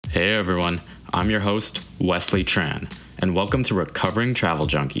Hey everyone, I'm your host, Wesley Tran, and welcome to Recovering Travel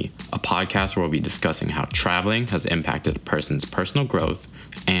Junkie, a podcast where we'll be discussing how traveling has impacted a person's personal growth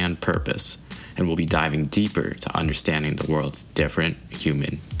and purpose, and we'll be diving deeper to understanding the world's different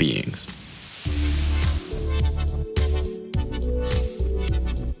human beings.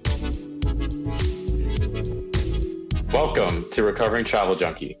 Welcome to Recovering Travel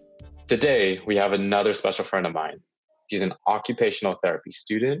Junkie. Today, we have another special friend of mine. She's an occupational therapy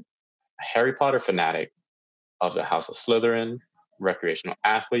student, a Harry Potter fanatic, of the House of Slytherin, recreational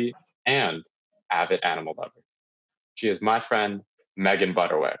athlete, and avid animal lover. She is my friend, Megan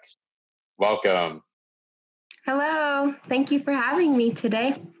Butterwick. Welcome. Hello. Thank you for having me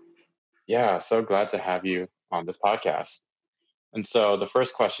today. Yeah, so glad to have you on this podcast. And so the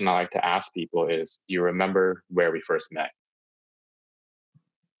first question I like to ask people is, do you remember where we first met?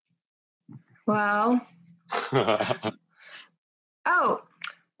 Well,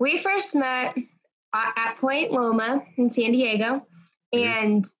 we first met at Point Loma in San Diego,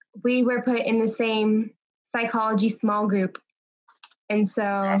 and we were put in the same psychology small group. And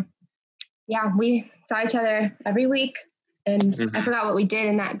so, we saw each other every week, and I forgot what we did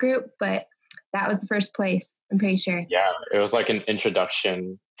in that group, but that was the first place, I'm pretty sure. Yeah, it was like an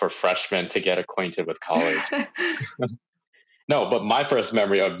introduction for freshmen to get acquainted with college. No, but my first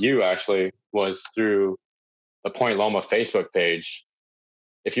memory of you actually was through the Point Loma Facebook page.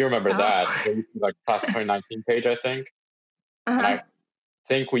 If you remember that, like Class 2019 page, I think. And I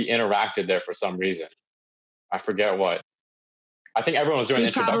think we interacted there for some reason. I forget what. I think everyone was doing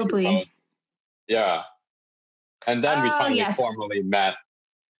introductory posts. Yeah. And then we finally formally met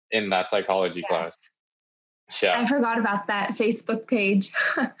in that psychology class. Yeah. I forgot about that Facebook page.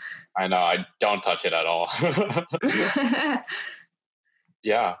 I know. I don't touch it at all.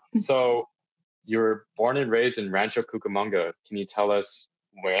 Yeah. So you were born and raised in Rancho Cucamonga. Can you tell us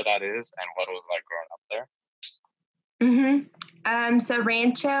where that is and what it was like growing up there? So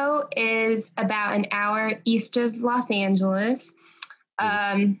Rancho is about an hour east of Los Angeles.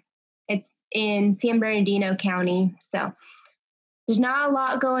 It's in San Bernardino County. So there's not a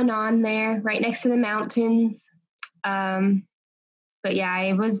lot going on there, right next to the mountains. But yeah,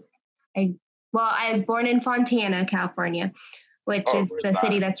 I was born in Fontana, California, which is the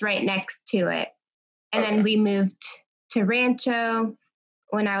city that's right next to it. And then we moved to Rancho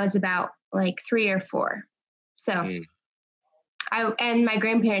when I was about like 3 or 4. So and my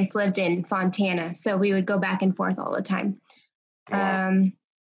grandparents lived in Fontana, so we would go back and forth all the time. And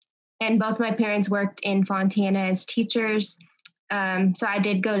both my parents worked in Fontana as teachers. So I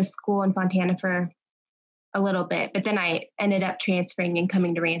did go to school in Fontana for a little bit, but then I ended up transferring and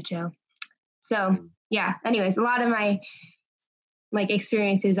coming to Rancho. So anyways, a lot of my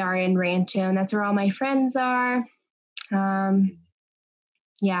experiences are in Rancho, and that's where all my friends are. So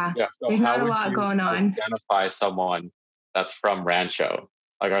there's not a lot going on. Identify someone that's from Rancho.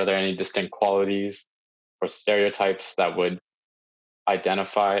 Like, are there any distinct qualities or stereotypes that would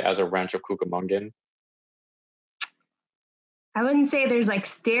identify as a Rancho Cucamongan? I wouldn't say there's like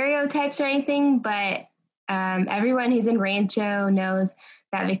stereotypes or anything, but everyone who's in Rancho knows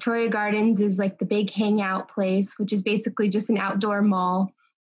that Victoria Gardens is like the big hangout place, which is basically just an outdoor mall.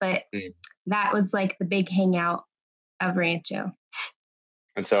 But that was like the big hangout of Rancho.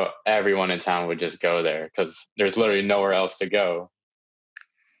 And so everyone in town would just go there because there's literally nowhere else to go.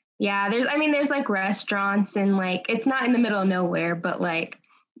 Yeah, there's like restaurants and like, it's not in the middle of nowhere, but like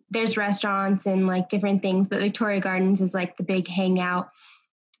there's restaurants and like different things, but Victoria Gardens is like the big hangout.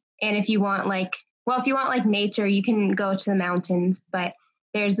 And if you want like nature, you can go to the mountains, but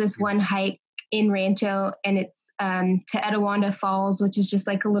there's this one hike in Rancho, and it's to Etiwanda Falls, which is just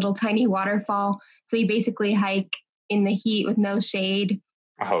like a little tiny waterfall. So you basically hike in the heat with no shade.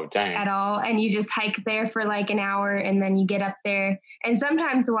 Oh, dang. At all. And you just hike there for like an hour, and then you get up there. And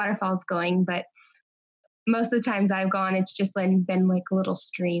sometimes the waterfall's going, but most of the times I've gone, it's just been like a little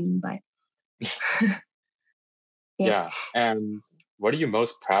stream. But yeah. And what are you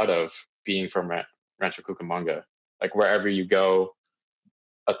most proud of being from Rancho Cucamonga? Like, wherever you go,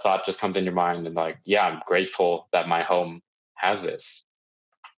 a thought just comes in your mind and like, yeah, I'm grateful that my home has this.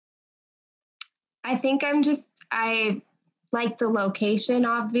 I think I like the location,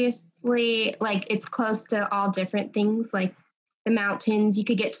 obviously. Like, it's close to all different things, like the mountains. You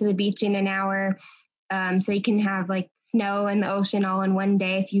could get to the beach in an hour. So you can have like snow and the ocean all in one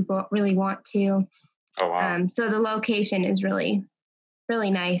day if you really want to. Oh, wow. So the location is really, really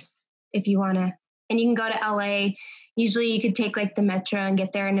nice if you want to. And you can go to LA. Usually you could take like the metro and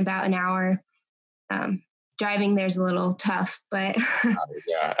get there in about an hour. Driving there's a little tough, but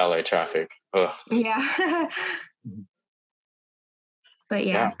yeah, LA traffic. Ugh. Yeah. But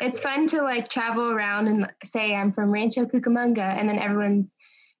Yeah. yeah, it's fun to like travel around and say I'm from Rancho Cucamonga, and then everyone's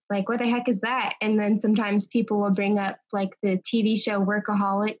like, what the heck is that? And then sometimes people will bring up like the TV show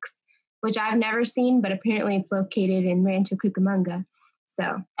Workaholics, which I've never seen, but apparently it's located in Rancho Cucamonga.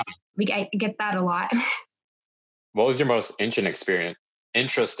 So we get that a lot. What was your most interesting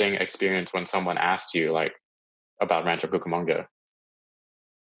experience when someone asked you like about Rancho Cucamonga?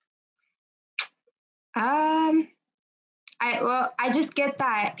 um, I just get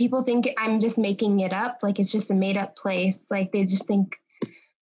that people think I'm just making it up, like it's just a made up place. Like they just think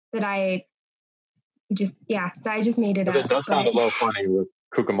that I just made it Because up. it does sound a But little funny with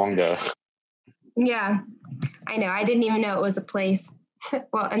Cucamonga. yeah, I know. I didn't even know it was a place.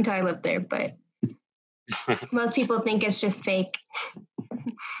 Well, until I lived there, but most people think it's just fake.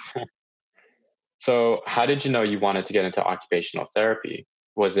 So, how did you know you wanted to get into occupational therapy?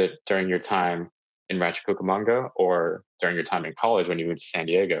 Was it during your time in Rancho Cucamonga or during your time in college when you moved to San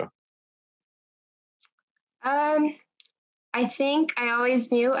Diego? Um, I think I always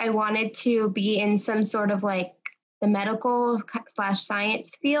knew I wanted to be in some sort of like the medical slash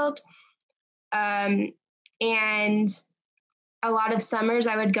science field. Um, and a lot of summers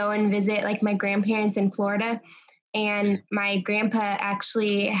I would go and visit like my grandparents in Florida. And my grandpa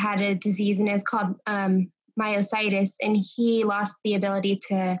actually had a disease and it's called myositis, and he lost the ability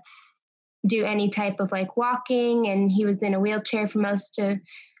to do any type of like walking, and he was in a wheelchair for most of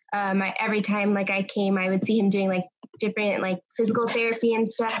my every time like I came, I would see him doing like different like physical therapy and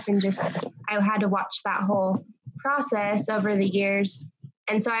stuff, and just I had to watch that whole process over the years.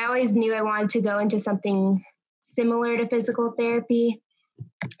 And so I always knew I wanted to go into something similar to physical therapy.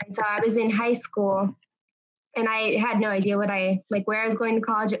 And so I was in high school and I had no idea what I like where I was going to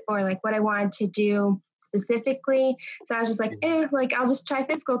college or like what I wanted to do specifically. So I was just like, like I'll just try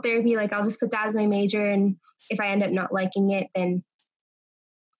physical therapy. Like I'll just put that as my major, and if I end up not liking it, then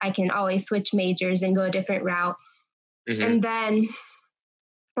I can always switch majors and go a different route. Mm-hmm. And then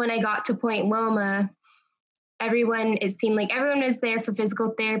when I got to Point Loma, it seemed like everyone was there for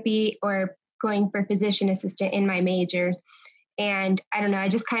physical therapy or going for physician assistant in my major. And I don't know, I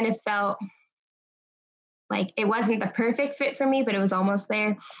just kind of felt like it wasn't the perfect fit for me, but it was almost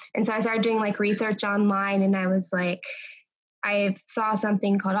there. And so I started doing like research online, and I was like, I saw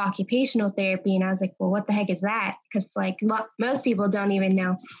something called occupational therapy, and I was like, well, what the heck is that? Because like most people don't even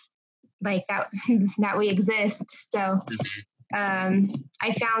know like that that we exist. So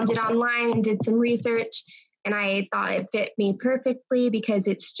I found it online and did some research, and I thought it fit me perfectly because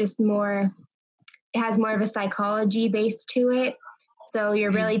it has more of a psychology base to it. So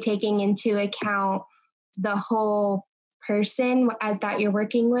you're really taking into account the whole person that you're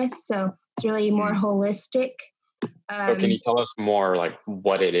working with. So it's really more holistic. So, can you tell us more like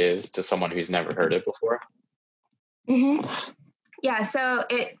what it is to someone who's never heard it before? Mm-hmm. Yeah, so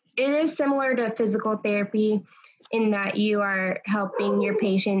it is similar to physical therapy in that you are helping your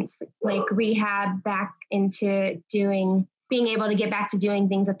patients like rehab back into being able to get back to doing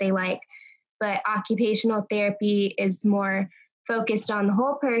things that they like. But occupational therapy is more focused on the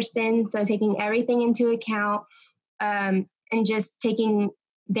whole person, so taking everything into account, and just taking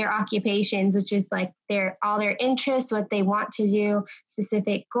their occupations, which is like all their interests, what they want to do,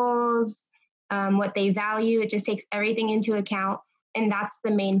 specific goals, what they value. It just takes everything into account, and that's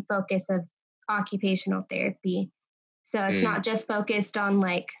the main focus of occupational therapy. So it's not just focused on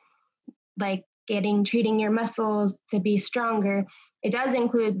like treating your muscles to be stronger. It does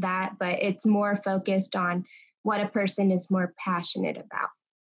include that, but it's more focused on what a person is more passionate about.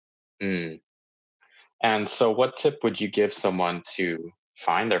 Mm. And so, what tip would you give someone to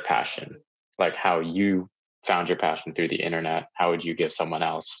find their passion? Like how you found your passion through the internet, how would you give someone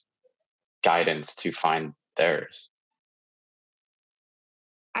else guidance to find theirs?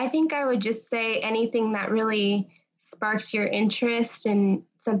 I think I would just say anything that really sparks your interest and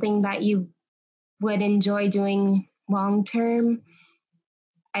something that you would enjoy doing long term.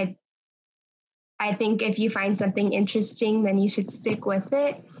 I I think if you find something interesting, then you should stick with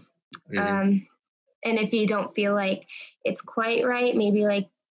it. And if you don't feel like it's quite right, maybe like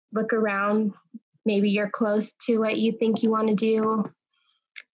look around. Maybe you're close to what you think you want to do.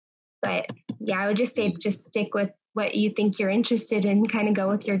 But yeah, I would just say just stick with what you think you're interested in, kind of go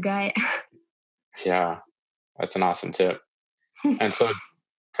with your gut. Yeah, that's an awesome tip. And so,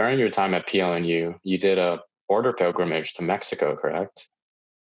 during your time at PLNU, you did a border pilgrimage to Mexico, correct?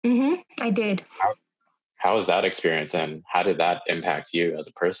 I did. How was that experience and how did that impact you as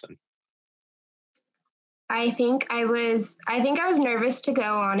a person? I think I was nervous to go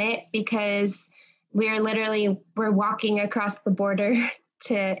on it because we're walking across the border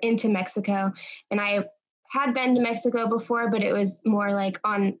into Mexico, and I had been to Mexico before, but it was more like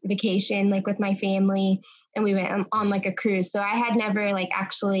on vacation, like with my family, and we went on like a cruise. So I had never like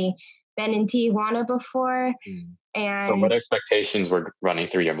actually been in Tijuana before. Mm. So what And expectations were running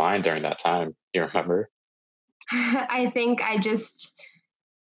through your mind during that time? You remember? I think I just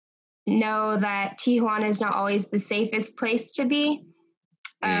know that Tijuana is not always the safest place to be.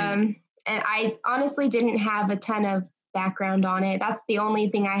 Mm. And I honestly didn't have a ton of background on it. That's the only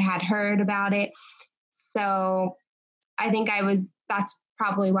thing I had heard about it. So I think that's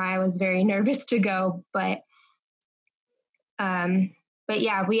probably why I was very nervous to go. Um, but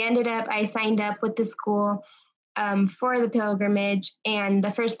yeah, I signed up with the school for the pilgrimage. And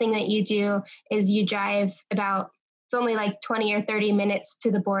the first thing that you do is you drive it's only like 20 or 30 minutes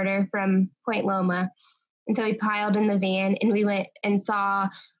to the border from Point Loma. And so we piled in the van and we went and saw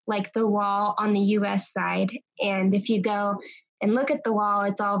like the wall on the US side. And if you go and look at the wall,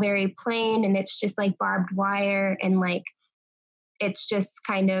 it's all very plain and it's just like barbed wire and like it's just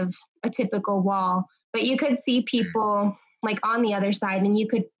kind of a typical wall. But you could see people like on the other side and you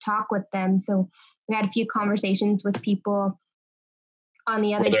could talk with them. So we had a few conversations with people on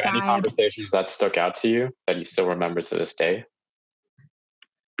the Were other there any side. conversations that stuck out to you that you still remember to this day?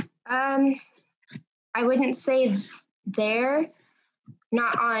 Um, I wouldn't say there,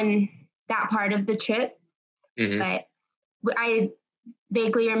 not on that part of the trip, Hmm. but I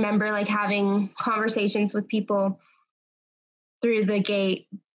vaguely remember like having conversations with people through the gate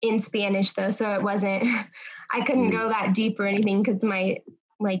in Spanish though. So it wasn't, I couldn't Mm. go that deep or anything because my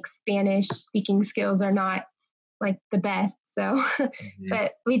like Spanish speaking skills are not like the best. So, Hmm.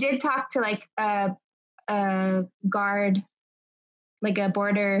 but we did talk to like a guard, like a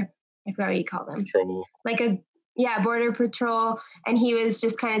border, I forgot what you call them, Trouble. like border patrol. And he was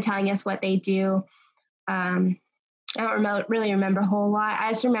just kind of telling us what they do. I don't really remember a whole lot.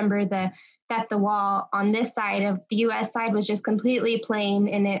 I just remember that the wall on this side of the US side was just completely plain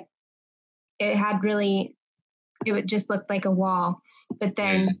and it had really, it would just look like a wall. But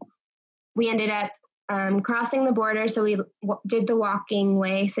then Mm. we ended up crossing the border. So we did the walking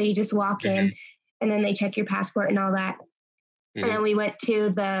way. So you just walk in Hmm. and then they check your passport and all that. And Hmm. then we went to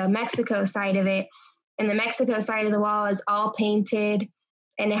the Mexico side of it. And the Mexico side of the wall is all painted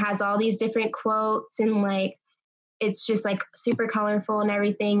and it has all these different quotes and like it's just like super colorful and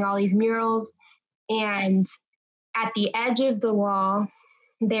everything, all these murals. And at the edge of the wall,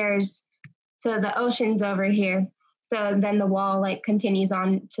 so the ocean's over here. So then the wall like continues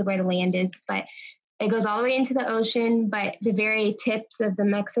on to where the land is, but it goes all the way into the ocean. But the very tips of the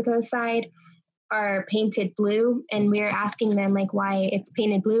Mexico side are painted blue. And we were asking them like why it's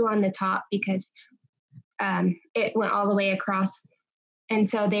painted blue on the top because it went all the way across. And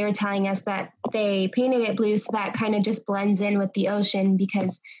so they were telling us that they painted it blue so that kind of just blends in with the ocean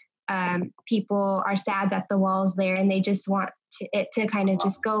because people are sad that the wall's there and they just want it to kind of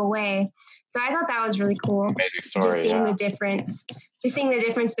just go away. So I thought that was really cool. Amazing Just story. seeing Yeah. the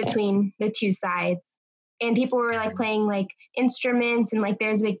difference, between the two sides. And people were like playing like instruments and like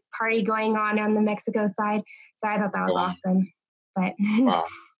there's a big party going on the Mexico side. So I thought that was Wow. awesome. But Wow.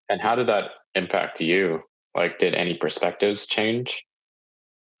 And how did that impact you? Like, did any perspectives change?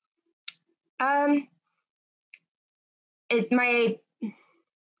 um, it my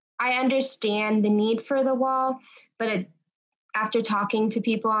I understand the need for the wall, but after talking to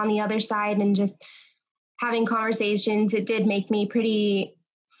people on the other side and just having conversations, it did make me pretty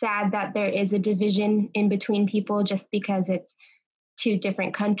sad that there is a division in between people just because it's two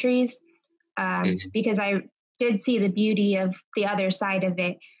different countries. Hmm. Because I did see the beauty of the other side of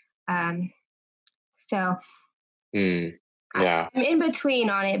it. Um, so Mm. Yeah. I'm in between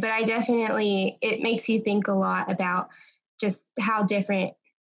on it, but it makes you think a lot about just how different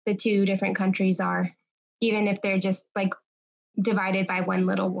the two different countries are, even if they're just like divided by one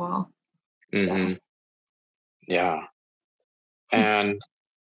little wall. So, Hmm. Yeah. And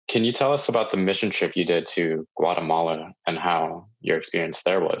can you tell us about the mission trip you did to Guatemala and how your experience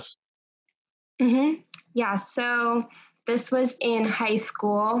there was? yeah, so this was in high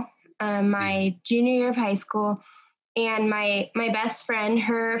school, Mhm. my junior year of high school, and my best friend,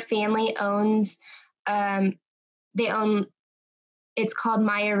 her family um, they own it's called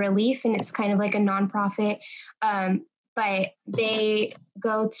Maya Relief, and it's kind of like a nonprofit. But they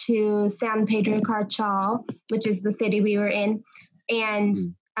go to San Pedro Carchal, which is the city we were in, and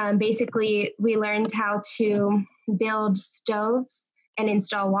Mm. basically we learned how to build stoves and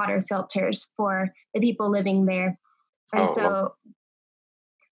install water filters for the people living there. And Oh, wow.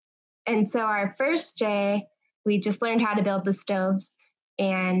 so our first day, we just learned how to build the stoves,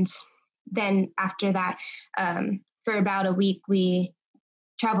 and then after that, for about a week, we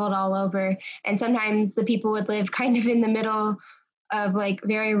traveled all over. And sometimes the people would live kind of in the middle of like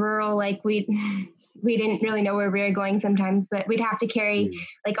very rural, like we didn't really know where we were going sometimes, but we'd have to carry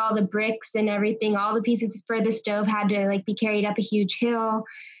like all the bricks and everything, all the pieces for the stove had to like be carried up a huge hill,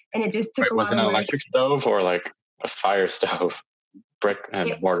 and it just took a Was lot it of an work. electric stove or like a fire stove, brick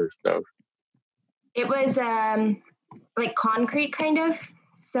and mortar stove? It was like concrete kind of.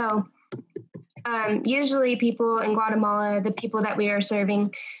 So usually people in Guatemala, the people that we are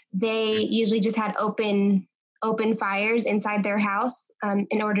serving, they usually just had open fires inside their house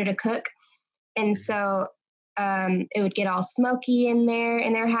in order to cook. And so it would get all smoky in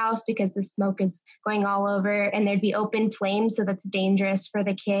their house because the smoke is going all over, and there'd be open flames. So that's dangerous for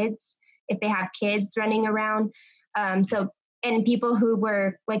the kids if they have kids running around. And people who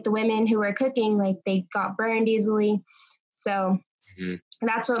were like the women who were cooking, like they got burned easily. So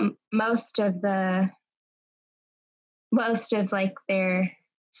that's what most of like their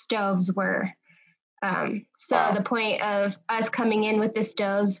stoves were. So the point of us coming in with the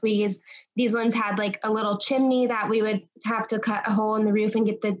stoves, these ones had like a little chimney that we would have to cut a hole in the roof and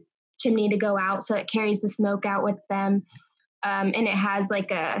get the chimney to go out so it carries the smoke out with them. And it has like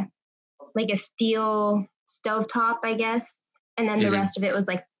a steel stovetop, I guess. And then the rest of it was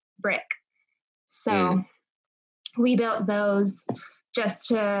like brick. So we built those just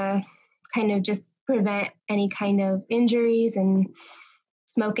to kind of just prevent any kind of injuries and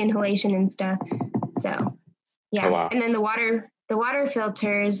smoke inhalation and stuff. So, yeah. Oh, wow. And then the water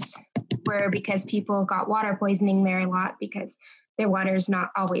filters were because people got water poisoning there a lot because their water is not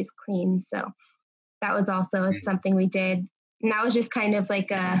always clean. So that was also something we did. And that was just kind of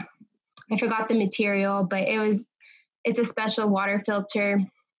like I forgot the material, but it's a special water filter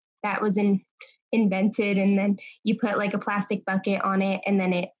that was invented. And then you put like a plastic bucket on it, and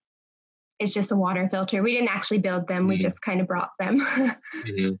then it's just a water filter. We didn't actually build them. We just kind of brought them.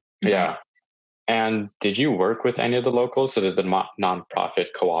 Yeah. And did you work with any of the locals? So did the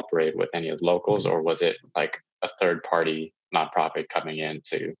nonprofit cooperate with any of the locals, or was it like a third party nonprofit coming in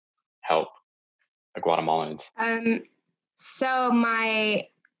to help the Guatemalans? So I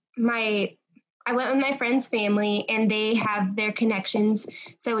went with my friend's family, and they have their connections.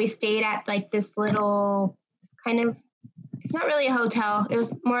 So we stayed at like this little kind of, it's not really a hotel. It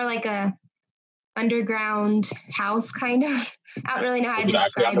was more like a underground house kind of. I don't really know how to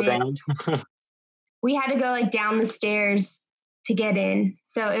describe it. We had to go like down the stairs to get in.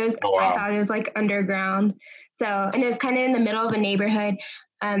 So it was, I thought it was like underground. So, and it was kind of in the middle of a neighborhood.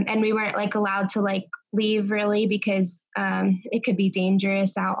 And we weren't like allowed to like leave really because it could be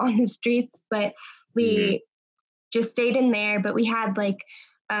dangerous out on the streets, but we just stayed in there. But we had like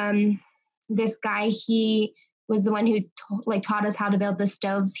this guy, he was the one who taught us how to build the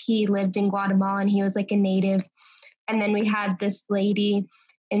stoves. He lived in Guatemala and he was like a native. And then we had this lady,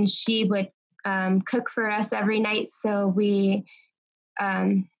 and she would cook for us every night. So we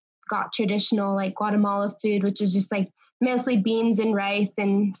got traditional like Guatemala food, which is just like mostly beans and rice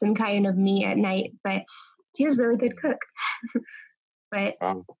and some kind of meat at night. But she was a really good cook. But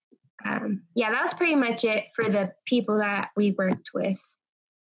yeah, that was pretty much it for the people that we worked with.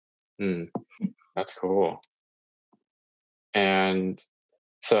 That's cool. And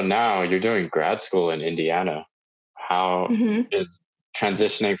so now you're doing grad school in Indiana. How is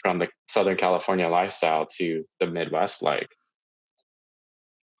transitioning from the Southern California lifestyle to the Midwest like?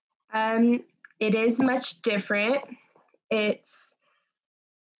 It is much different. It's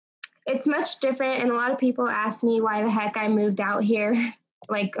much different, and a lot of people ask me why the heck I moved out here.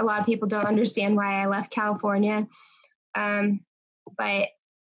 Like a lot of people don't understand why I left California. But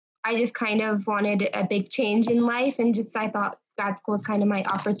I just kind of wanted a big change in life, and I thought grad school was kind of my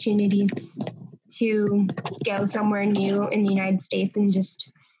opportunity to go somewhere new in the United States and just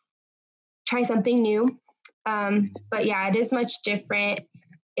try something new. But yeah, it is much different.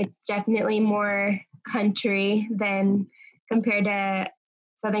 It's definitely more country than compared to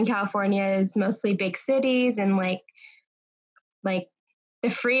Southern California. Is mostly big cities, and like the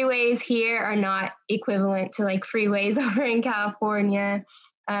freeways here are not equivalent to like freeways over in California.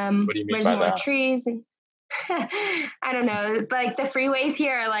 What do you mean there's by more that? trees and I don't know. Like the freeways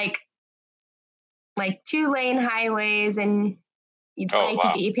here are like 2-lane highways, and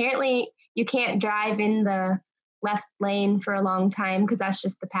apparently you can't drive in the left lane for a long time because that's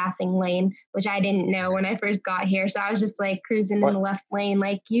just the passing lane, which I didn't know when I first got here. So I was just like cruising in the left lane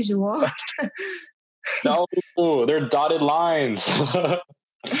like usual. No, they're dotted lines.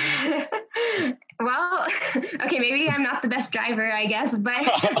 Well, okay, maybe I'm not the best driver, I guess, but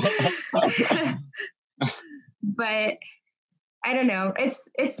but I don't know.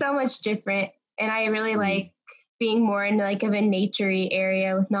 It's so much different, and I really like being more in like of a naturey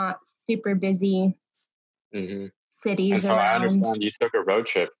area with not super busy Hmm. And cities so I around. understand you took a road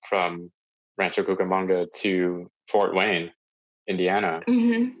trip from Rancho Cucamonga to Fort Wayne, Indiana.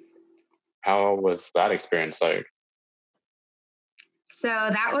 Hmm. How was that experience like? So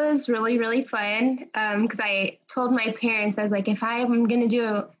that was really, really fun because I told my parents, I was like, if I'm going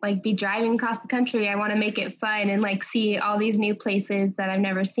to be driving across the country, I want to make it fun and like see all these new places that I've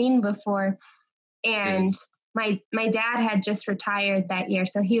never seen before. Hmm. And my dad had just retired that year.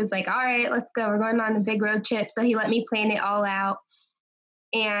 So he was like, all right, let's go. We're going on a big road trip. So he let me plan it all out.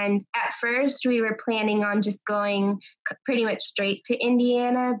 And at first, we were planning on just going pretty much straight to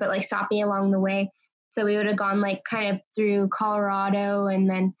Indiana, but like stopping along the way. So we would have gone like kind of through Colorado and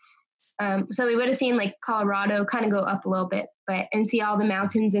then, so we would have seen like Colorado kind of go up a little bit, but and see all the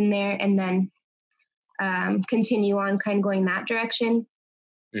mountains in there and then continue on kind of going that direction.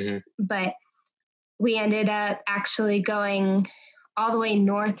 Hmm. But we ended up actually going all the way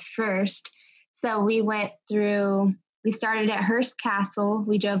north first. So we started at Hearst Castle.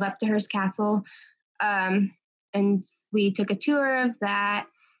 We drove up to Hearst Castle and we took a tour of that,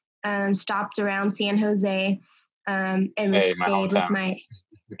 stopped around San Jose, and we Hey, my stayed with hometown.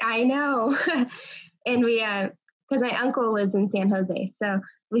 I know. And because my uncle lives in San Jose. So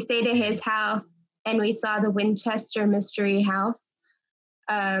we stayed at his house and we saw the Winchester Mystery House,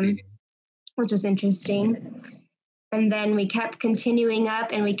 um, Hmm. which was interesting. And then we kept continuing up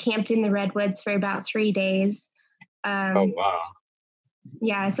and we camped in the redwoods for about 3 days. Oh Um, wow.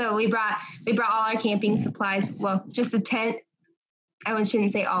 yeah, so we brought all our camping supplies. Well, just a tent. I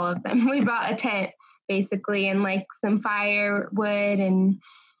shouldn't say all of them. We brought a tent basically and like some firewood and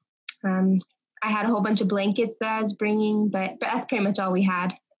um, I had a whole bunch of blankets that I was bringing, but that's pretty much all we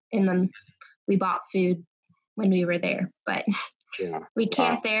had. And then we bought food when we were there. But Yeah. we Wow.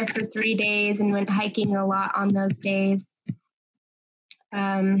 camped there for 3 days and went hiking a lot on those days.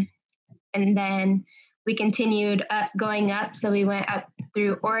 Um, and then we continued going up. So we went up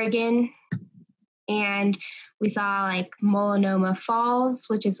through Oregon and we saw like Multnomah Falls,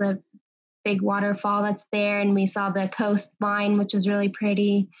 which is a big waterfall that's there. And we saw the coastline, which was really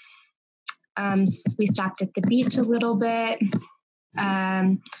pretty. We stopped at the beach a little bit.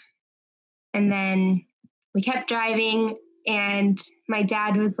 Um, and then we kept driving and my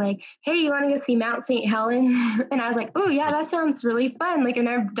dad was like, hey, you want to go see Mount St. Helens? And I was like, oh yeah, that sounds really fun. Like I've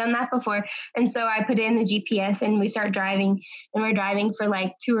never done that before. And so I put in the GPS and we start driving and we're driving for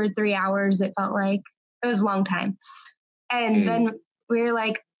like 2 or 3 hours. It felt like it was a long time. And Mm. then we were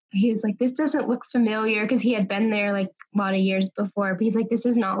like, he was like, this doesn't look familiar because he had been there like a lot of years before. But he's like, this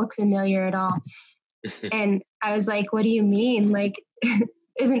does not look familiar at all. And I was like, what do you mean? Like,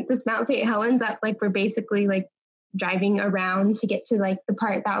 isn't this Mount St. Helens that like we're basically like driving around to get to like the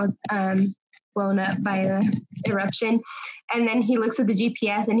part that was blown up by the eruption? And then he looks at the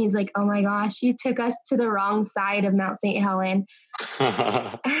GPS and he's like, oh my gosh, you took us to the wrong side of Mount St. Helen.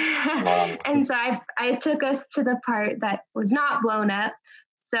 Wow. And so I took us to the part that was not blown up.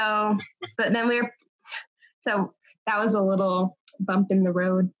 So, but then so that was a little bump in the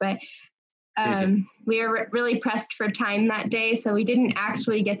road, but we were really pressed for time that day, so we didn't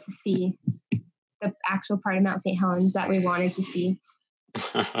actually get to see the actual part of Mount St. Helens that we wanted to see.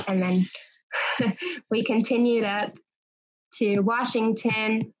 And then we continued up to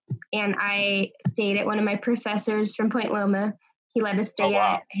Washington, and I stayed at one of my professors from Point Loma. He let us Oh stay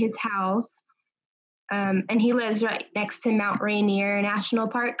wow. at his house, and he lives right next to Mount Rainier National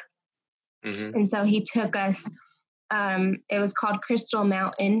Park. Hmm. And so he took us. It was called Crystal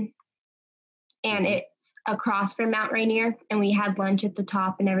Mountain, and Hmm. it's across from Mount Rainier. And we had lunch at the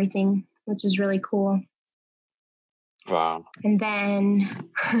top and everything, which was really cool. Wow. And then,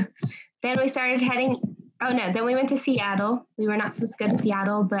 then we started heading. Oh no! Then we went to Seattle. We were not supposed to go to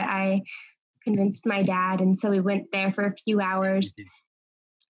Seattle, but I convinced my dad, and so we went there for a few hours.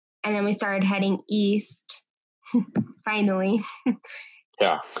 And then we started heading east. Finally.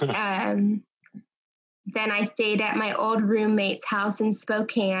 Yeah. Then I stayed at my old roommate's house in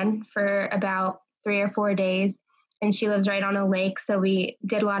Spokane for about 3 or 4 days. And she lives right on a lake. So we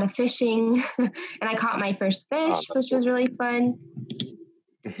did a lot of fishing. And I caught my first fish, Oh, that's which was cool. really fun.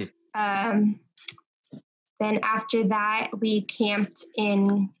 Then after that, we camped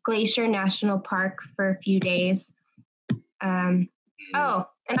in Glacier National Park for a few days. Oh,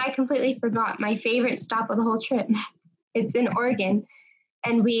 and I completely forgot my favorite stop of the whole trip. It's in Oregon.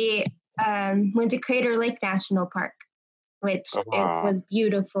 And we went to Crater Lake National Park, which Oh it wow. was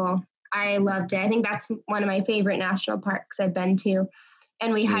beautiful. I loved it. I think that's one of my favorite national parks I've been to.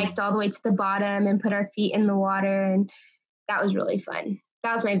 And we hiked Mm. all the way to the bottom and put our feet in the water. And that was really fun.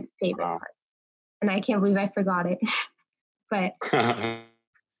 That was my favorite Wow. part. and I can't believe I forgot it. But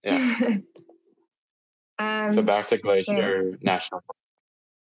Yeah. So back to yeah. Glacier National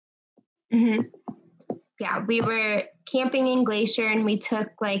hmm Yeah, we were camping in Glacier, and we took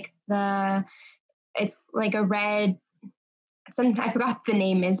like it's like a red, I forgot the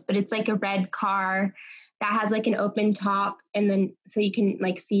name is, but it's like a red car that has like an open top, and then so you can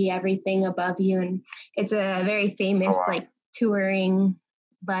like see everything above you, and it's a very famous Park. like touring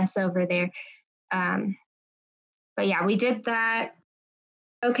bus over there. But yeah, we did that.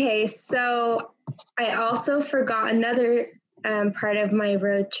 Okay, so I also forgot another part of my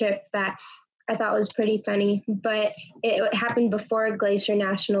road trip that I thought was pretty funny, but it happened before Glacier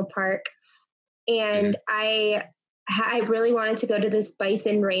National Park, and I really wanted to go to this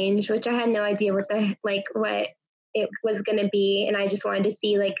bison range, which I had no idea what it was going to be, and I just wanted to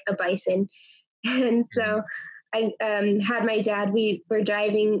see like a bison. And so I had my dad. We were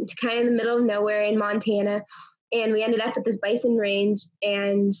driving to kind of the middle of nowhere in Montana, and we ended up at this bison range,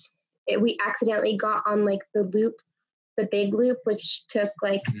 and we accidentally got on like the big loop, which took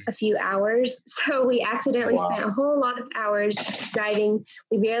like a few hours. So we accidentally spent a whole lot of hours driving.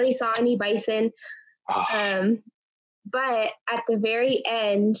 We barely saw any bison. But at the very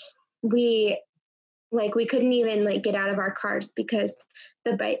end, we couldn't even like get out of our cars because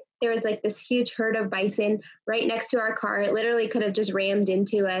there was like this huge herd of bison right next to our car. It literally could have just rammed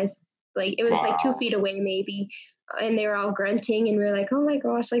into us. Like it was like 2 feet away maybe, and they were all grunting, and we were like, oh my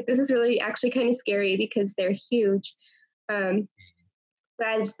gosh, like this is really actually kind of scary because they're huge. But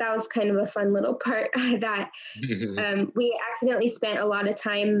that was kind of a fun little part that we accidentally spent a lot of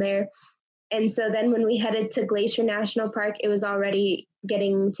time there. And so then when we headed to Glacier National Park, it was already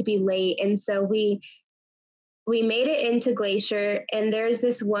getting to be late. And so we made it into Glacier, and there's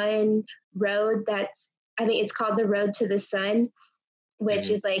this one road I think it's called the Road to the Sun, which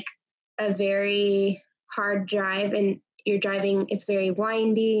is like a very hard drive, and you're driving, it's very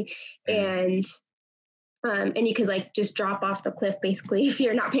windy, and you could like just drop off the cliff basically if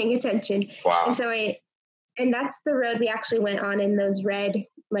you're not paying attention. And so and that's the road we actually went on in those red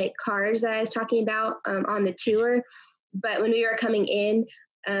like cars that I was talking about on the tour. But when we were coming in,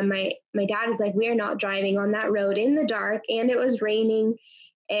 my dad was like, we are not driving on that road in the dark, and it was raining.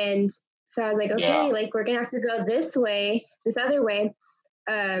 And so I was like, okay, like we're gonna have to go this other way.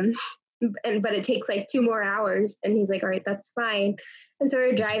 But it takes like 2 more hours. And he's like, all right, that's fine. And so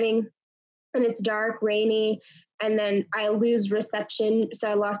we're driving, and it's dark, rainy, and then I lose reception. So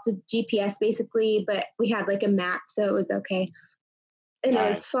I lost the GPS basically, but we had like a map, so it was okay. And it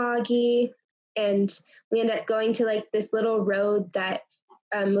was foggy, and we ended up going to like this little road that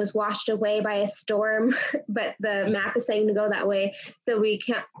was washed away by a storm, but the map is saying to go that way. So we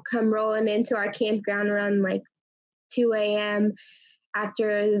can't come rolling into our campground around like 2 a.m.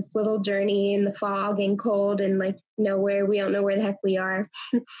 after this little journey in the fog and cold and like we don't know where the heck we are.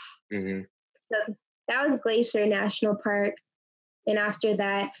 So that was Glacier National Park. And after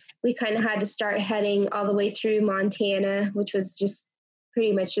that, we kind of had to start heading all the way through Montana, which was just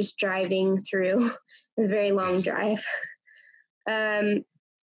pretty much just driving through. It was a very long drive.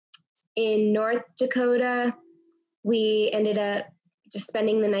 In North Dakota, we ended up just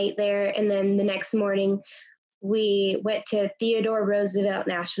spending the night there. And then the next morning, we went to Theodore Roosevelt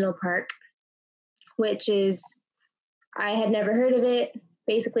National Park, which I had never heard of it.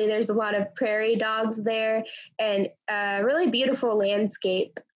 Basically, there's a lot of prairie dogs there, and a really beautiful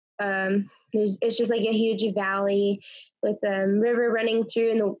landscape. It's just like a huge valley with a river running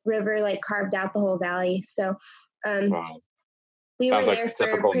through, and the river like carved out the whole valley. So we Sounds were like there for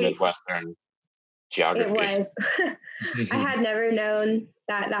typical Midwestern geography. It was. I had never known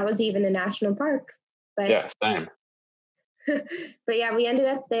that was even a national park. But yeah, same. But yeah, we ended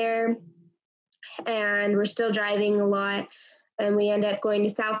up there, and we're still driving a lot. And we ended up going to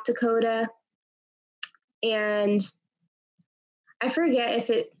South Dakota, and I forget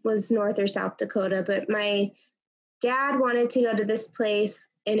if it was North or South Dakota, but my dad wanted to go to this place,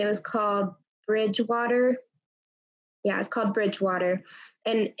 and it was called Bridgewater. Yeah, it's called Bridgewater.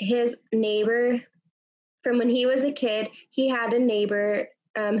 And his neighbor, from when he was a kid, he had a neighbor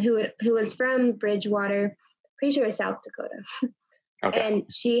who was from Bridgewater, pretty sure it was South Dakota. Okay. And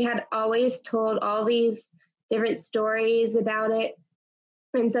she had always told all these different stories about it.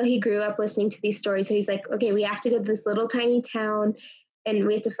 And so he grew up listening to these stories. So he's like, okay, we have to go to this little tiny town, and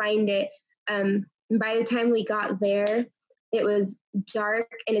we have to find it. And by the time we got there, it was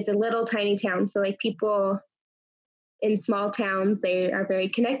dark, and it's a little tiny town. So like people in small towns, they are very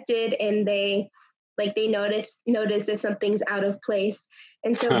connected, and they like they notice if something's out of place.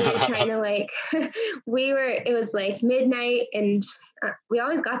 And so we were trying to like it was like midnight, and we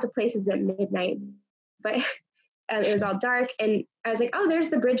always got to places at midnight, but it was all dark, and I was like, oh, there's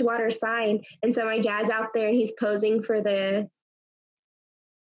the Bridgewater sign. And so my dad's out there and he's posing for the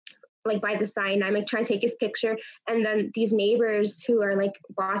like by the sign. I'm like trying to take his picture, and then these neighbors who are like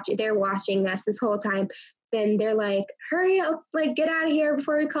they're watching us this whole time. Then they're like, hurry up, like get out of here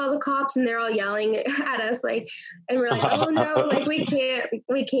before we call the cops. And they're all yelling at us, like, and we're like, oh no, like we can't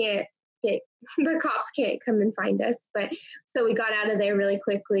get the cops can't come and find us. But so we got out of there really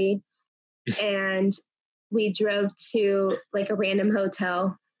quickly, and we drove to like a random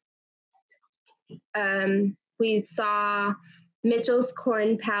hotel. We saw Mitchell's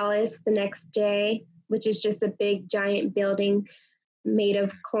Corn Palace the next day, which is just a big giant building made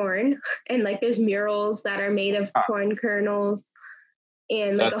of corn, and like there's murals that are made of corn kernels,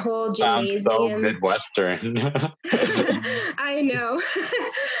 and like a whole gymnasium. So Midwestern. I know.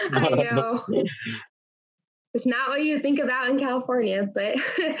 I know. It's not what you think about in California, but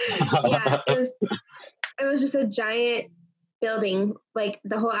yeah, it was just a giant building. Like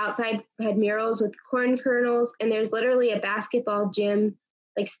the whole outside had murals with corn kernels, and there's literally a basketball gym,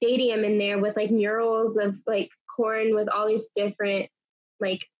 like stadium in there with like murals of like corn with all these different,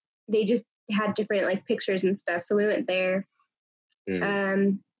 like they just had different like pictures and stuff. So we went there.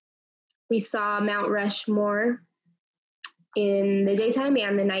 We saw Mount Rushmore in the daytime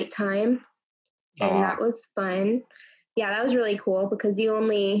and the nighttime, and that was fun. Yeah, that was really cool because you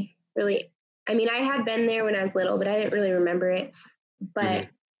only really, I mean, I had been there when I was little, but I didn't really remember it. But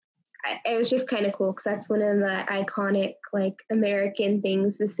it was just kind of cool because that's one of the iconic like American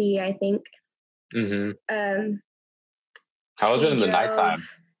things to see, I think. How was it in the nighttime?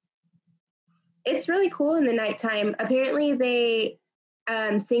 It's really cool in the nighttime. Apparently they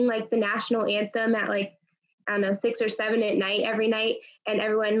sing like the national anthem at like, I don't know, 6 or 7 at night every night, and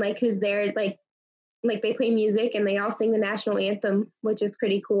everyone like who's there like they play music and they all sing the national anthem, which is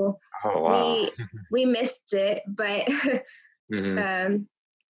pretty cool. Oh wow. We missed it, but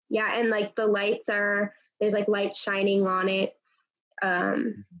yeah, and like the lights there's like lights shining on it.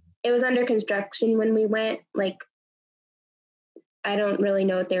 It was under construction when we went. Like I don't really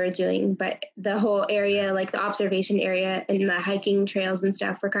know what they were doing, but the whole area, like the observation area and the hiking trails and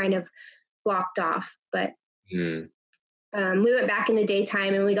stuff, were kind of blocked off. But we went back in the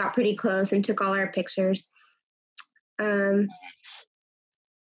daytime and we got pretty close and took all our pictures. Yeah.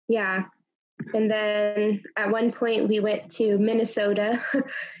 And then at one point we went to Minnesota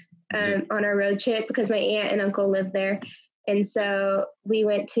on our road trip because my aunt and uncle lived there. And so we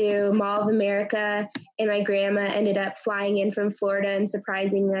went to Mall of America, and my grandma ended up flying in from Florida and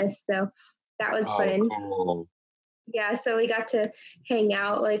surprising us. So that was fun. Cool. Yeah, so we got to hang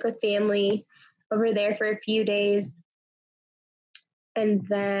out like with family over there for a few days. And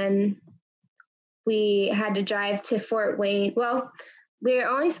then we had to drive to Fort Wayne. Well, we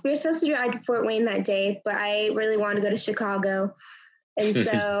were supposed to drive to Fort Wayne that day, but I really wanted to go to Chicago. And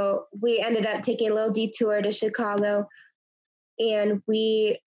so we ended up taking a little detour to Chicago. And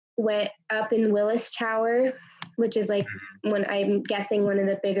we went up in Willis Tower, which is like I'm guessing one of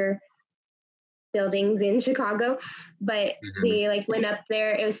the bigger buildings in Chicago. But we like went up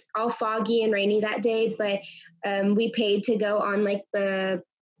there. It was all foggy and rainy that day, but we paid to go on like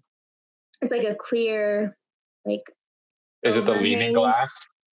it's like a clear, like. Is it the leaning glass?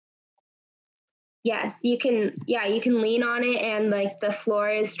 Yes, you can lean on it, and like the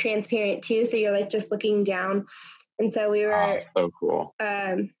floor is transparent too, so you're like just looking down. And so we were so cool.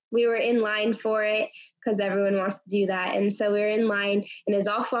 We were in line for it because everyone wants to do that. And so we were in line, and it was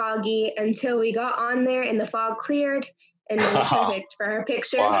all foggy until we got on there and the fog cleared, and it was perfect for our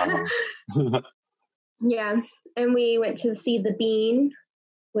picture. Wow. Yeah. And we went to see the Bean,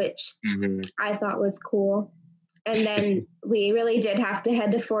 which I thought was cool. And then we really did have to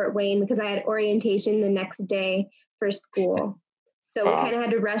head to Fort Wayne because I had orientation the next day for school. So we kind of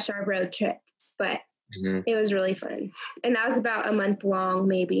had to rush our road trip, but it was really fun. And that was about a month long,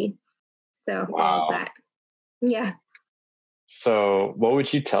 maybe. So all of that. Yeah. So what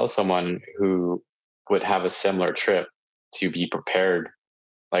would you tell someone who would have a similar trip to be prepared?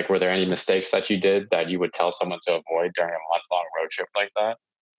 Like, were there any mistakes that you did that you would tell someone to avoid during a month-long road trip like that?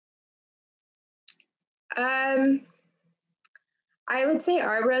 I would say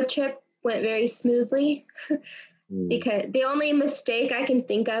our road trip went very smoothly. Because the only mistake I can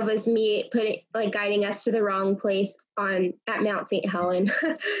think of was me guiding us to the wrong place at Mount St. Helen.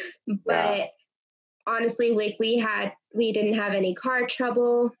 But honestly, like we didn't have any car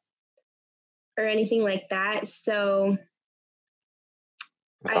trouble or anything like that. So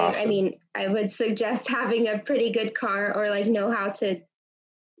That's I awesome. mean, I would suggest having a pretty good car or like know how to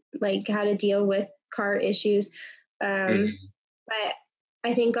deal with car issues. Mhm. But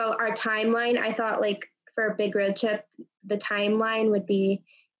I think our timeline, I thought like for a big road trip, the timeline would be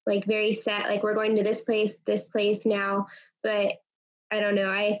like very set. Like we're going to this place now. But I don't know.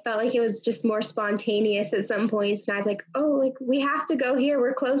 I felt like it was just more spontaneous at some points. And I was like, oh, like we have to go here.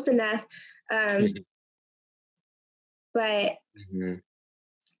 We're close enough. Um, but Mhm.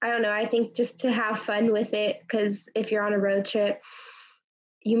 I don't know. I think just to have fun with it, because if you're on a road trip,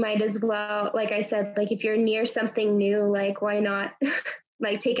 you might as well, like I said, like if you're near something new, like why not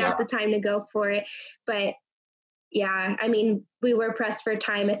like take Yeah. out the time to go for it? But yeah, I mean, we were pressed for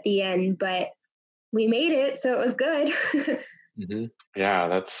time at the end, but we made it, so it was good. Mhm. Yeah,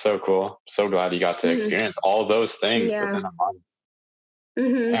 that's so cool. So glad you got to hmm experience all those things Yeah. within a month.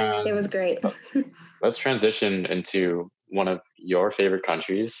 It was And great. let's transition into one of your favorite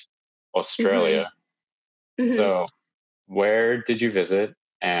countries, hmm Australia. hmm So, where did you visit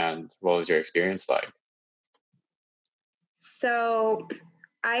and what was your experience like? So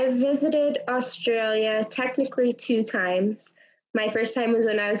I visited Australia technically two times. My first time was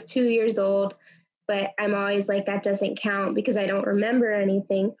when I was 2 years old, but I'm always like, that doesn't count because I don't remember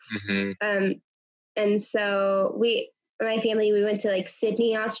anything. Hmm. Um, and so my family, we went to like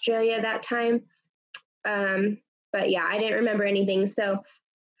Sydney, Australia that time. Um, but yeah, I didn't remember anything. So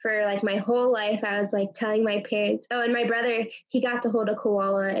for like my whole life, I was like telling my parents. Oh, and my brother, he got to hold a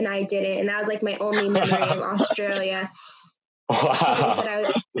koala, and I didn't, and that was like my only memory of Australia because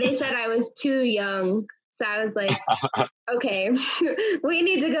Wow. they said I was too young. So I was like, okay, we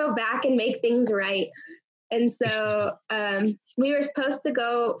need to go back and make things right. And so we were supposed to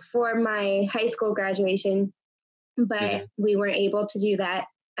go for my high school graduation, but Hmm. we weren't able to do that,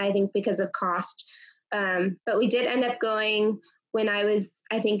 I think, because of cost. But we did end up going when I was,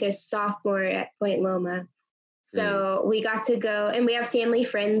 I think, a sophomore at Point Loma. Mm. So we got to go, and we have family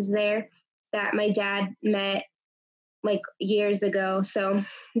friends there that my dad met like years ago. So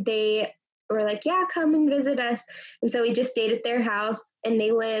they were like, yeah, come and visit us. And so we just stayed at their house, and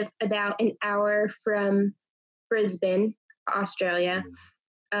they live about an hour from Brisbane, Australia.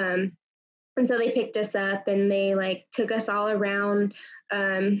 Um, and so they picked us up and they like took us all around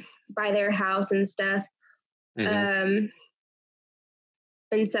by their house and stuff. Hmm. Um,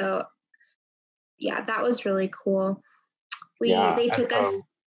 and so, yeah, that was really cool. Yeah. They And took us. so,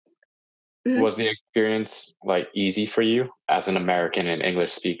 Mhm. was the experience like easy for you as an American and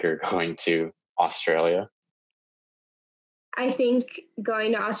English speaker going to Australia? I think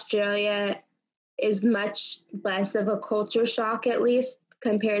going to Australia is much less of a culture shock, at least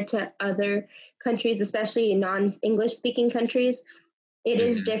compared to other countries, especially non English speaking countries. It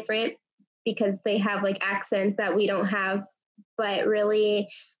is Hmm. different because they have like accents that we don't have, but really,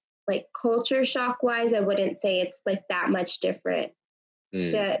 like culture shock wise, I wouldn't say it's like that much different.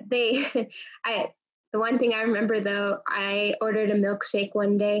 Mm. They, I, the one thing I remember though, I ordered a milkshake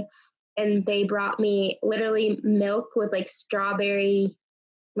one day, and they brought me literally milk with like strawberry,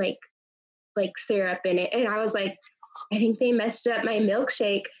 like syrup in it, and I was like, I think they messed up my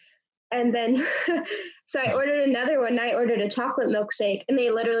milkshake. And then, so I ordered another one. I ordered a chocolate milkshake, and they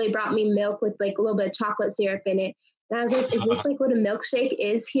literally brought me milk with like a little bit of chocolate syrup in it. And I was like, is this like what a milkshake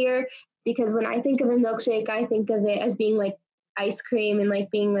is here? Because when I think of a milkshake, I think of it as being like ice cream and like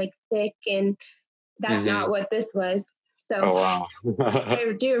being like thick, and that's not Hmm. what this was. So Oh wow.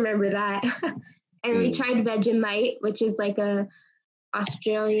 I do remember that. And we Mm. tried Vegemite, which is like a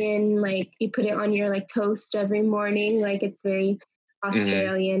Australian, like you put it on your like toast every morning. Like it's very Mhm.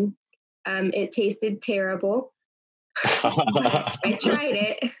 Australian. It tasted terrible, but I tried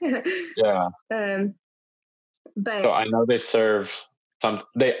it. Yeah. um, So but I know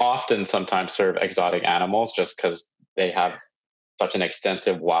they often sometimes serve exotic animals just because they have such an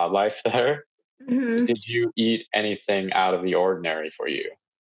extensive wildlife there. mhm, Did you eat anything out of the ordinary for you?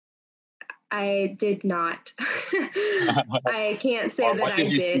 I did not. I can't say Or that what I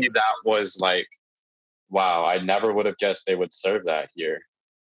did you see did. that was like, wow, I never would have guessed they would serve that here?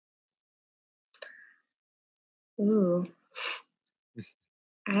 Ooh,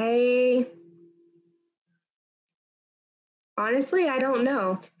 I honestly I don't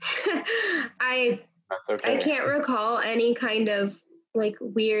know. I That's I okay. can't recall any kind of like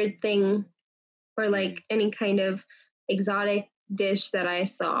weird thing or Mm, like any kind of exotic dish that I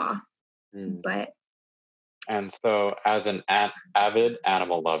saw. mm. But And so, as an avid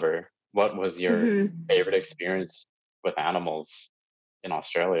animal lover, what was your mhm. favorite experience with animals in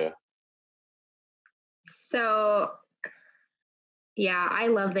Australia? So yeah, I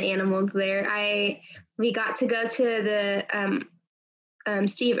love the animals there. I We got to go to the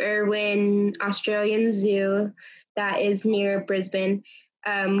Steve Irwin Australian Zoo that is near Brisbane,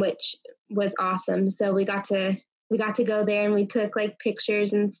 which was awesome. So we got to go there and we took like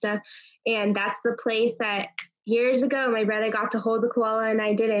pictures and stuff. And that's the place that years ago my brother got to hold the koala and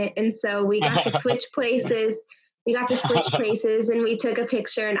I didn't. And so we got to switch places. We got to switch places and we took a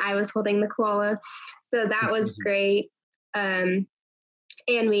picture and I was holding the koala. So that was great. And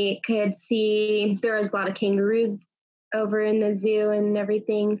we could see there was a lot of kangaroos over in the zoo and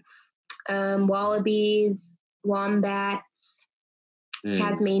everything. Wallabies, wombats,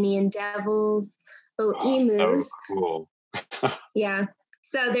 Tasmanian devils, emus. So cool. Yeah.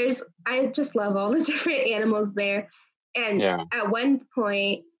 So I just love all the different animals there. And at one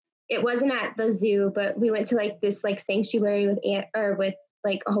point, it wasn't at the zoo, but we went to like this like sanctuary with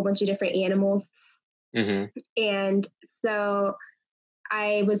like a whole bunch of different animals. And so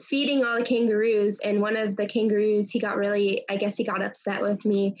I was feeding all the kangaroos, and one of the kangaroos, I guess he got upset with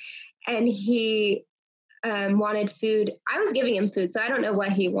me, and he wanted food. I was giving him food, so I don't know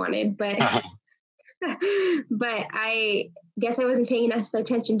what he wanted, but but I guess I wasn't paying enough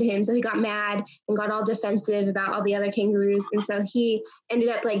attention to him, so he got mad and got all defensive about all the other kangaroos, and so he ended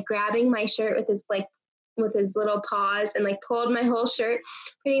up like grabbing my shirt with his little paws and like pulled my whole shirt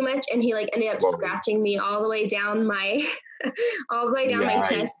pretty much, and he like ended up scratching me all the way down my my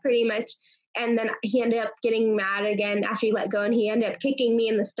chest pretty much. And then he ended up getting mad again after he let go, and he ended up kicking me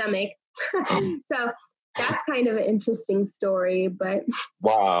in the stomach. So that's kind of an interesting story, but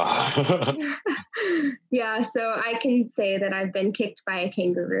wow. Yeah, so I can say that I've been kicked by a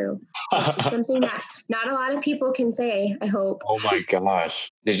kangaroo, which is something that not a lot of people can say, I hope. Oh my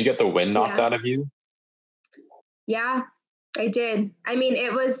gosh. Did you get the wind knocked out of you? Yeah, I did. I mean,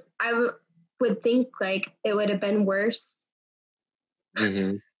 would think like it would have been worse.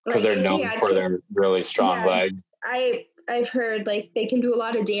 Because they're known for their really strong legs. I've heard like they can do a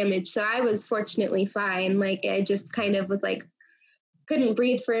lot of damage. So I was fortunately fine. Like I just kind of was like, couldn't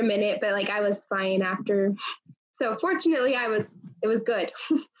breathe for a minute, but like I was fine after. So fortunately it was good.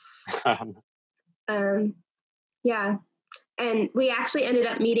 Yeah. And we actually ended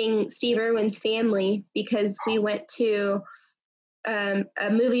up meeting Steve Irwin's family because we went to a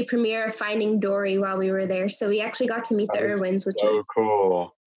movie premiere of Finding Dory while we were there. So we actually got to meet the Irwins, which was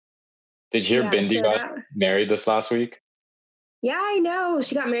cool. Did you hear Bindi got married this last week? Yeah, I know.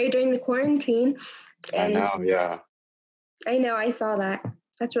 She got married during the quarantine. I know, yeah. I know, I saw that.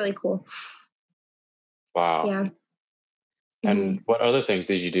 That's really cool. Wow. Yeah. And what other things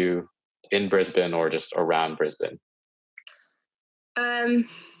did you do in Brisbane or just around Brisbane?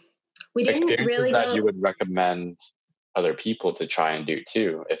 We didn't really that you would recommend other people to try and do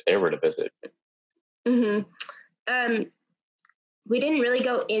too if they were to visit. We didn't really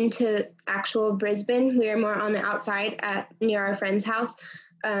go into actual Brisbane. We were more on the outside near our friend's house.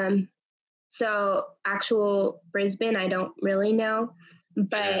 So actual Brisbane, I don't really know.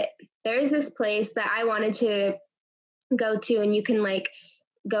 But there's this place that I wanted to go to, and you can like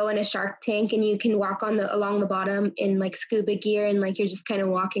go in a shark tank and you can walk along the bottom in like scuba gear, and like you're just kind of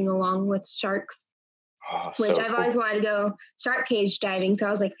walking along with sharks. Which I've always wanted to go shark cage diving. So I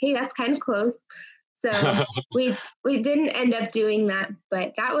was like, hey, that's kind of close. So we didn't end up doing that,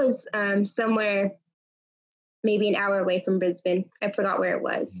 but that was somewhere maybe an hour away from Brisbane. I forgot where it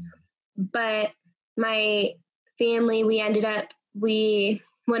was. But my family,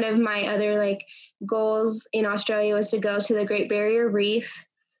 one of my other like goals in Australia was to go to the Great Barrier Reef.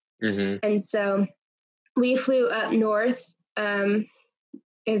 And so we flew up north. It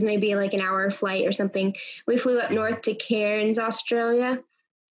was maybe like an hour flight or something. We flew up north to Cairns, Australia.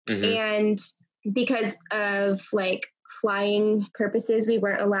 And because of like flying purposes, we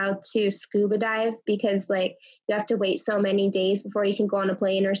weren't allowed to scuba dive because like you have to wait so many days before you can go on a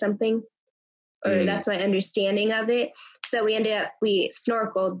plane or something. Or that's my understanding of it. So we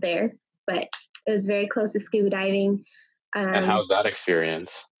snorkeled there, but it was very close to scuba diving. And how's that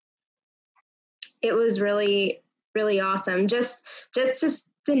experience? It was really, really awesome. Just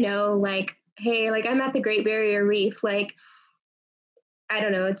to know like, hey, like I'm at the Great Barrier Reef. Like, I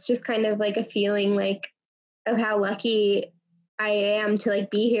don't know. It's just kind of like a feeling like of how lucky I am to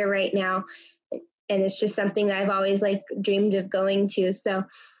like be here right now. And it's just something that I've always like dreamed of going to. So,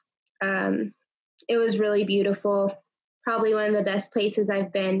 it was really beautiful. Probably one of the best places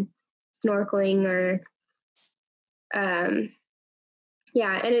I've been snorkeling or, and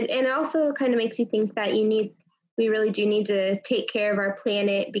it also kind of makes you think that we really do need to take care of our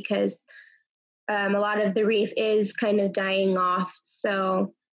planet because a lot of the reef is kind of dying off.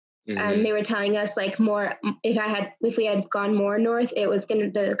 So they were telling us like more, if we had gone more north,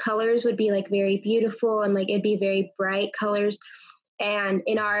 the colors would be like very beautiful and like it'd be very bright colors. And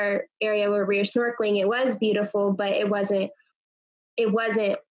in our area where we were snorkeling, it was beautiful, but it wasn't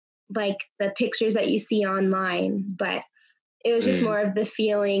like the pictures that you see online, but it was just Mm, more of the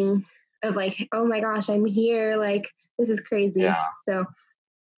feeling of like, oh my gosh, I'm here. Like, this is crazy. yeah. So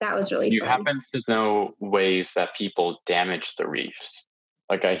that was Do really you fun. happen to know ways that people damage the reefs?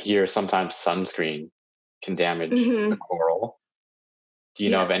 Like I hear sometimes sunscreen can damage the Hmm. coral. Do you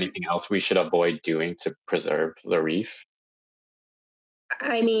know of Yep. anything else we should avoid doing to preserve the reef?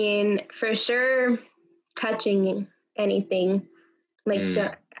 I mean, for sure, touching anything like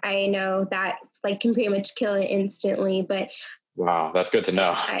Mm, I know that like can pretty much kill it instantly, but wow, that's good to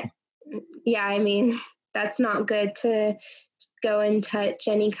know. I yeah, I mean, that's not good to go and touch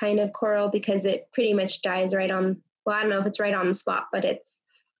any kind of coral because it pretty much dies right on, well, I don't know if it's right on the spot, but it's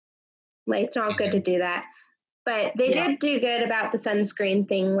like it's not good to Mhm. do that. But they Yeah. did do good about the sunscreen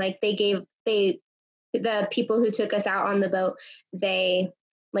thing. Like they the people who took us out on the boat, they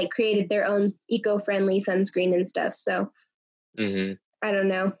like created their own eco-friendly sunscreen and stuff. So Hmm. I don't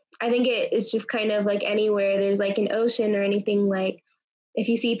know. I think it is just kind of like anywhere there's like an ocean or anything, like if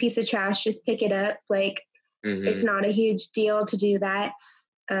you see a piece of trash, just pick it up. Like it's Hmm. not a huge deal to do that.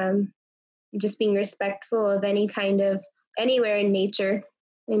 Um, just being respectful of any kind of anywhere in nature.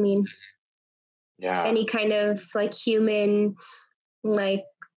 I mean, Yeah. any kind of like human like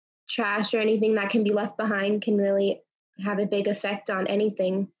trash or anything that can be left behind can really have a big effect on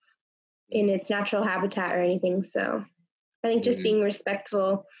anything in its natural habitat or anything. So I think just Hmm. being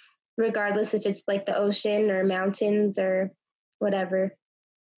respectful, regardless if it's like the ocean or mountains or whatever.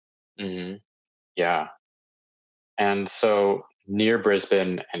 Hmm. Yeah. And so near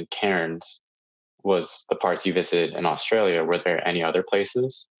Brisbane and Cairns was the parts you visited in Australia. Were there any other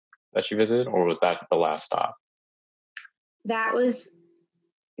places that you visited, or was that the last stop? That was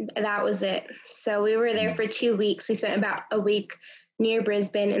that was it. So we were there Mm. for 2 weeks. We spent about a week near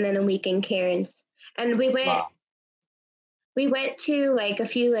Brisbane and then a week in Cairns. And Wow. we went to like a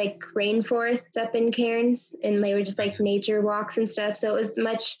few like rainforests up in Cairns and they were just like nature walks and stuff. So it was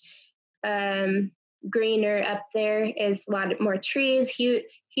much um greener up there. Is a lot more trees,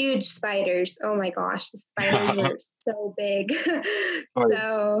 huge spiders. Oh my gosh, the spiders were so big. Are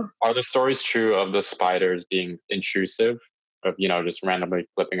So are the stories true of the spiders being intrusive, of just randomly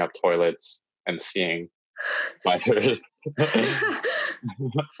flipping up toilets and seeing spiders?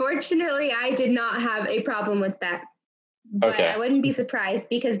 fortunately I did not have a problem with that. But I Okay. wouldn't be surprised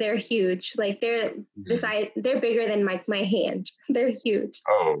because they're huge. Like Mhm. they're bigger than my hand. They're huge.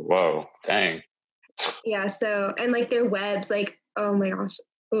 Oh, whoa, dang. Yeah, so and like their webs, like oh my gosh.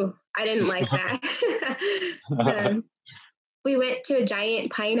 Oh, I didn't like that. um, we went to a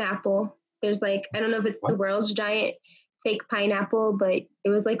giant pineapple. There's like I don't know if it's the What? world's giant fake pineapple, but it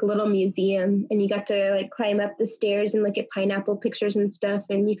was like a little museum and you got to like climb up the stairs and look at pineapple pictures and stuff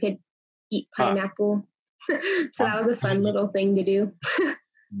and you could eat Huh. pineapple. So that Wow. was a fun little thing to do.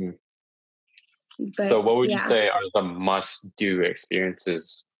 Mhm. So, But what would you yeah. say are the must-do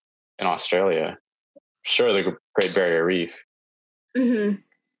experiences in Australia? Sure, the Great Barrier Reef. Hmm.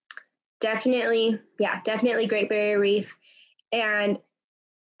 Definitely, yeah, definitely Great Barrier Reef. And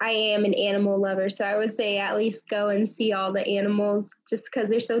I am an animal lover, so I would say at least go and see all the animals just because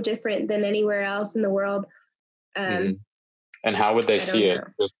they're so different than anywhere else in the world. Hmm. Um, And how would they I see don't it?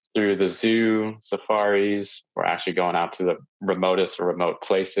 know. Just through the zoo, safaris, or actually going out to the remotest or remote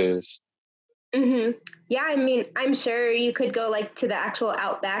places? Hmm. Yeah, I mean, I'm sure you could go like to the actual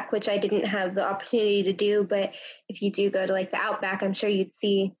outback, which I didn't have the opportunity to do. But if you do go to like the outback, I'm sure you'd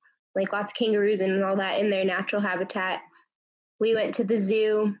see like lots of kangaroos and all that in their natural habitat. We went to the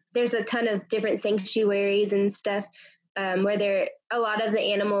zoo. There's a ton of different sanctuaries and stuff where there a lot of the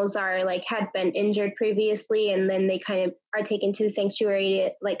animals are like had been injured previously, and then they kind of are taken to the sanctuary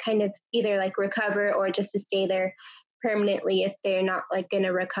to like kind of either like recover or just to stay there permanently if they're not like going to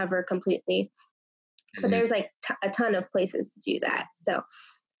recover completely. But Hmm. there's like a ton of places to do that. So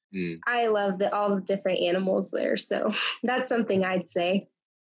Mm. I love all the different animals there. So that's something I'd say.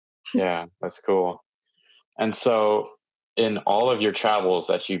 Yeah, that's cool. And so, in all of your travels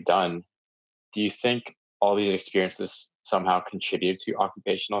that you've done, do you think all these experiences somehow contribute to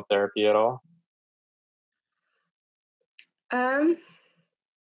occupational therapy at all? Um,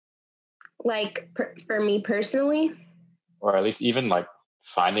 like for me personally. Or at least even like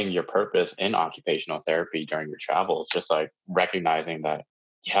finding your purpose in occupational therapy during your travels, just like recognizing that,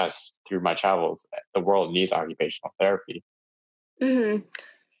 yes, through my travels, the world needs occupational therapy. Hmm.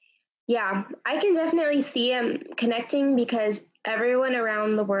 Yeah, I can definitely see connecting because everyone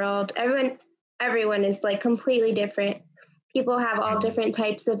around the world, everyone is like completely different. people have all different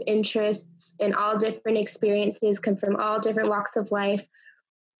types of interests and all different experiences, come from all different walks of life.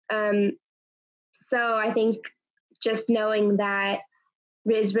 So I think just knowing that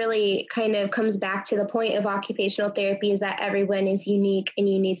is really kind of comes back to the point of occupational therapy, is that everyone is unique, and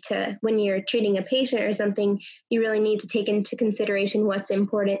you need to, when you're treating a patient or something, you really need to take into consideration what's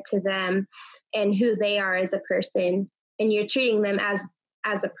important to them and who they are as a person. And you're treating them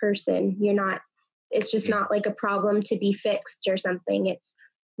as a person. You're not, it's just not like a problem to be fixed or something. It's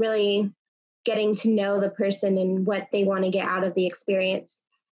really getting to know the person and what they want to get out of the experience.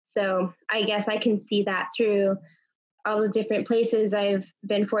 So I guess I can see that through all the different places I've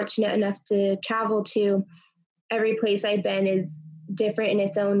been fortunate enough to travel to. Every place I've been is different in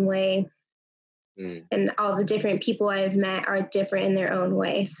its own way. And all the different people I've met are different in their own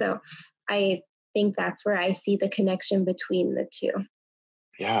way. So I think that's where I see the connection between the two.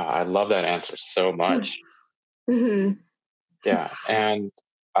 Yeah, I love that answer so much. Mm-hmm. Yeah, and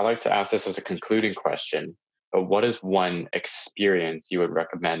I like to ask this as a concluding question, but what is one experience you would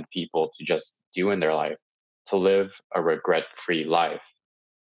recommend people to just do in their life to live a regret-free life?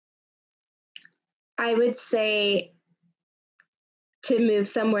 I would say to move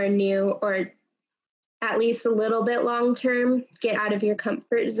somewhere new, or at least a little bit long term, get out of your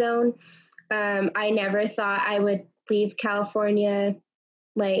comfort zone. I never thought I would leave California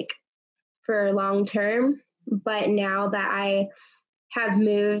like for long term, but now that I have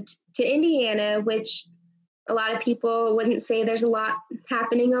moved to Indiana, which a lot of people wouldn't say there's a lot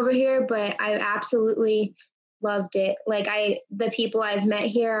happening over here, but I absolutely loved it. Like the people I've met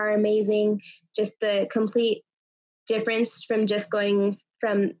here are amazing. Just the complete difference from just going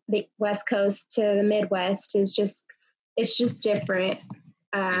from the West Coast to the Midwest is just, it's just different.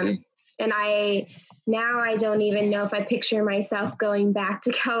 And I don't even know if I picture myself going back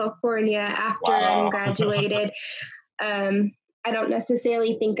to California after I'm graduated. I don't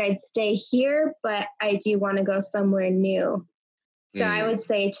necessarily think I'd stay here, but I do want to go somewhere new. So I would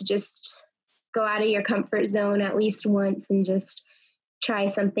say to just go out of your comfort zone at least once and just try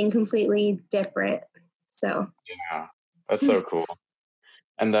something completely different. So yeah, that's so cool.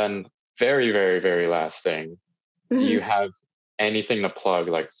 And then very, very, very last thing, do you have anything to plug,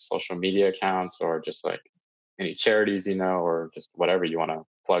 like social media accounts or just like any charities, or just whatever you want to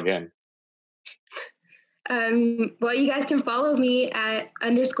plug in? Well, you guys can follow me at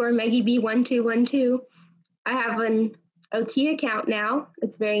 _MaggieB1212. I have an OT account now.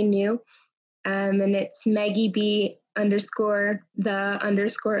 It's very new. And it's MaggieB _the_OT.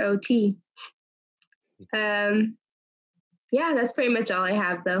 Yeah, that's pretty much all I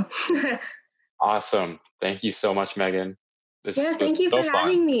have though. Awesome. Thank you so much, Megan. Thank you for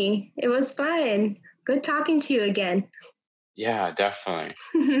having me. It was fun. Good talking to you again. Yeah, definitely.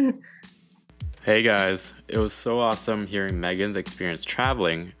 Hey guys, it was so awesome hearing Megan's experience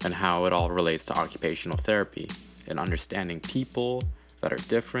traveling and how it all relates to occupational therapy and understanding people that are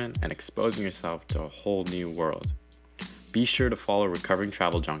different and exposing yourself to a whole new world. Be sure to follow Recovering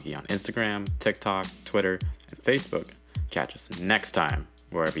Travel Junkie on Instagram, TikTok, Twitter, and Facebook. Catch us next time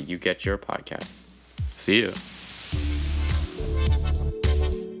wherever you get your podcasts. See you.